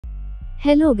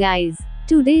Hello guys.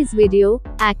 Today's video,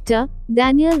 actor,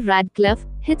 Daniel Radcliffe,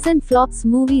 hits and flops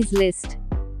movies list.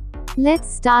 Let's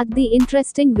start the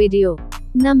interesting video.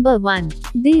 Number 1.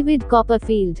 David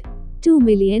Copperfield. 2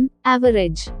 million,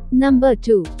 average. Number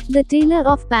 2. The Tailor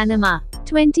of Panama.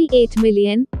 28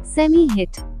 million,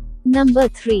 semi-hit. Number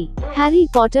 3. Harry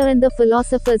Potter and the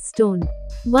Philosopher's Stone.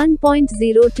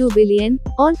 1.02 billion,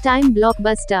 all-time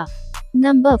blockbuster.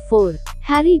 Number 4.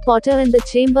 Harry Potter and the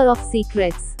Chamber of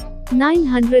Secrets.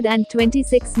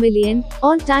 926 million,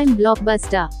 all-time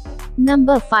blockbuster.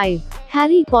 Number 5.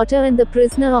 Harry Potter and the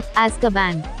Prisoner of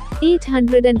Azkaban.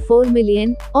 804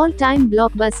 million, all-time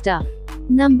blockbuster.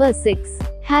 Number 6.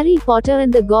 Harry Potter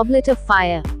and the Goblet of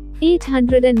Fire.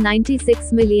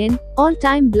 896 million,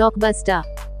 all-time blockbuster.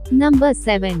 Number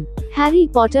 7. Harry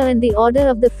Potter and the Order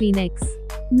of the Phoenix.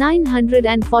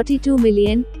 942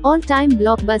 million, all-time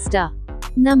blockbuster.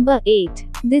 Number 8.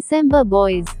 December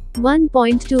Boys.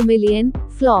 1.2 million,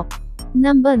 flop.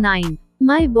 Number 9.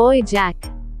 My Boy Jack.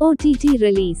 OTT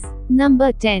release.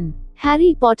 Number 10.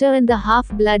 Harry Potter and the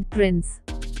Half-Blood Prince.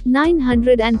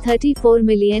 934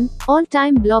 million,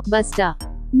 all-time blockbuster.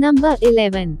 Number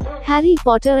 11. Harry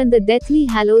Potter and the Deathly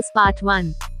Hallows Part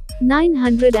 1.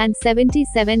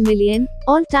 977 million,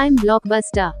 all-time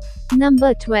blockbuster.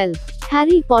 Number 12.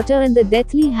 Harry Potter and the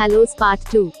Deathly Hallows Part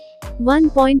 2.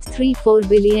 1.34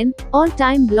 billion,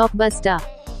 all-time blockbuster.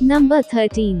 Number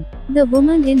 13. The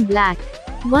Woman in Black.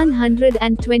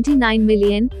 129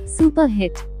 million, super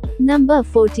hit. Number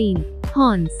 14.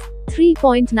 Horns.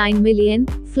 3.9 million,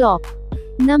 flop.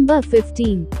 Number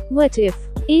 15. What If?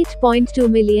 8.2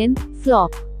 million,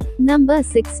 flop. Number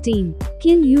 16.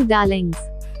 Kill You Darlings.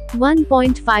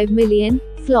 1.5 million,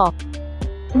 flop.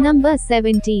 Number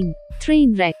 17.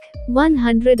 Trainwreck.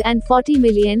 140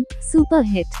 million, super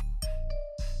hit.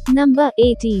 Number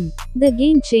 18. The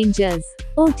Game Changers.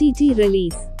 OTT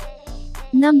release.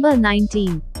 Number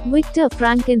 19. Victor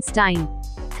Frankenstein.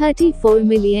 34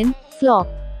 million, flop.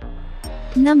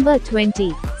 Number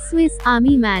 20. Swiss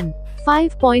Army Man.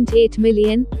 5.8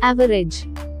 million, average.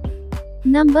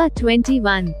 Number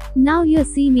 21. Now You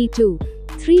See Me Too.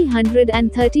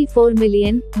 334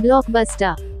 million,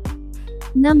 blockbuster.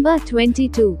 Number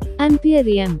 22.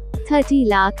 Imperium. 30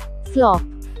 lakh, flop.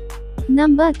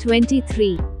 Number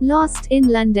 23. Lost in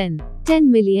London.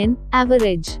 10 million,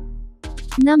 average.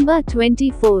 Number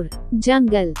 24.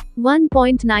 Jungle.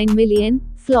 1.9 million,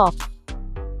 flop.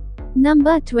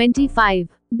 Number 25.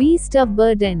 Beast of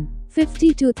Burden.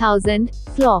 52,000,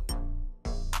 flop.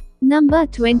 Number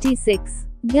 26.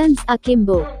 Guns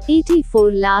Akimbo.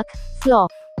 84 lakh,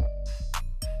 flop.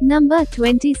 Number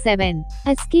 27.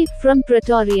 Escape from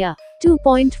Pretoria.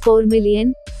 2.4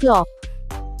 million, flop.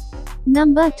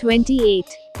 Number 28.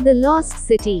 The Lost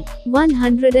City.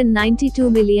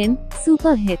 192 million,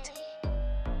 super hit.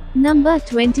 Number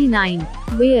 29.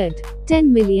 Weird.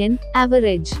 10 million,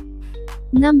 average.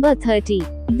 Number 30.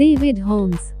 David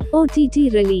Holmes.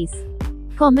 OTT release.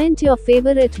 Comment your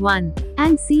favorite one,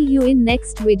 and see you in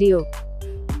next video.